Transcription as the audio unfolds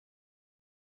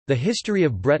The history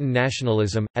of Breton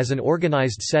nationalism, as an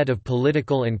organized set of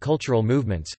political and cultural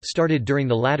movements, started during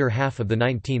the latter half of the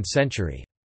 19th century.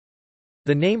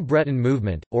 The name Breton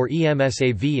movement, or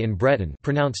EMSAV in Breton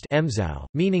pronounced emzau,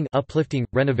 meaning uplifting,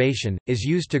 renovation, is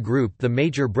used to group the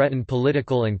major Breton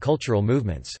political and cultural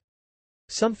movements.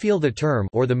 Some feel the term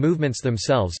or the movements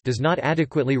themselves does not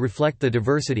adequately reflect the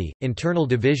diversity, internal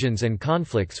divisions and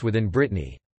conflicts within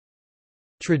Brittany.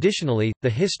 Traditionally, the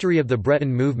history of the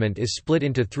Breton movement is split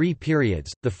into three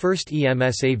periods, the first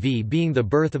EMSAV being the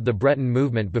birth of the Breton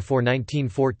movement before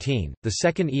 1914, the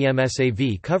second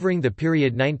EMSAV covering the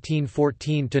period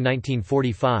 1914 to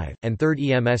 1945, and third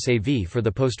EMSAV for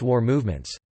the post-war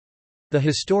movements. The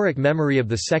historic memory of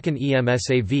the second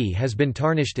EMSAV has been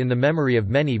tarnished in the memory of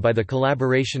many by the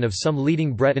collaboration of some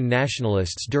leading Breton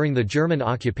nationalists during the German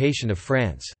occupation of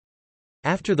France.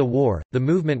 After the war, the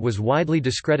movement was widely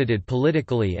discredited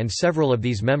politically and several of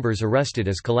these members arrested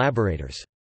as collaborators.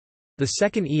 The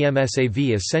second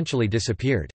EMSAV essentially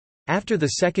disappeared. After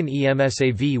the second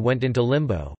EMSAV went into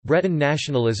limbo, Breton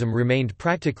nationalism remained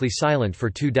practically silent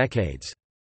for 2 decades.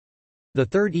 The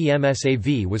third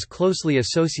EMSAV was closely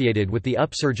associated with the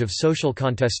upsurge of social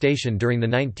contestation during the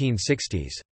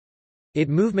 1960s. Its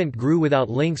movement grew without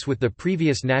links with the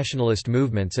previous nationalist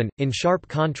movements and, in sharp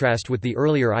contrast with the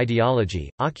earlier ideology,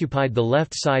 occupied the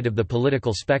left side of the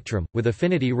political spectrum, with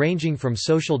affinity ranging from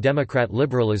social democrat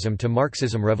liberalism to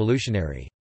Marxism revolutionary.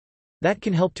 That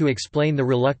can help to explain the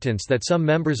reluctance that some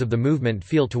members of the movement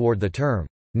feel toward the term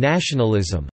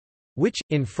nationalism, which,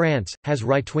 in France, has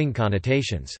right-wing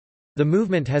connotations. The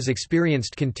movement has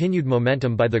experienced continued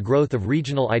momentum by the growth of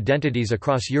regional identities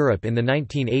across Europe in the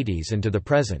 1980s and to the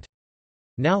present.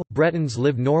 Now, Bretons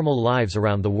live normal lives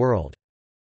around the world.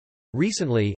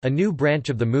 Recently, a new branch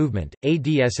of the movement,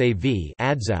 ADSAV,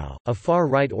 a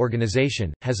far-right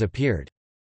organization, has appeared.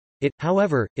 It,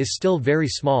 however, is still very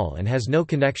small and has no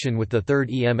connection with the third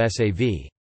EMSAV.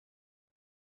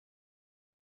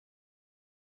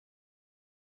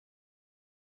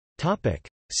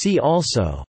 See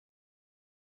also: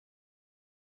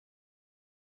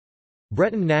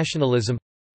 Breton nationalism,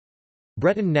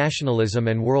 Breton nationalism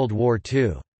and World War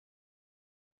II.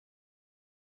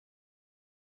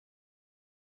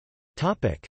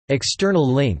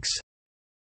 External links: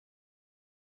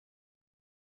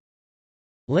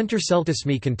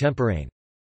 L'Interceltisme contemporain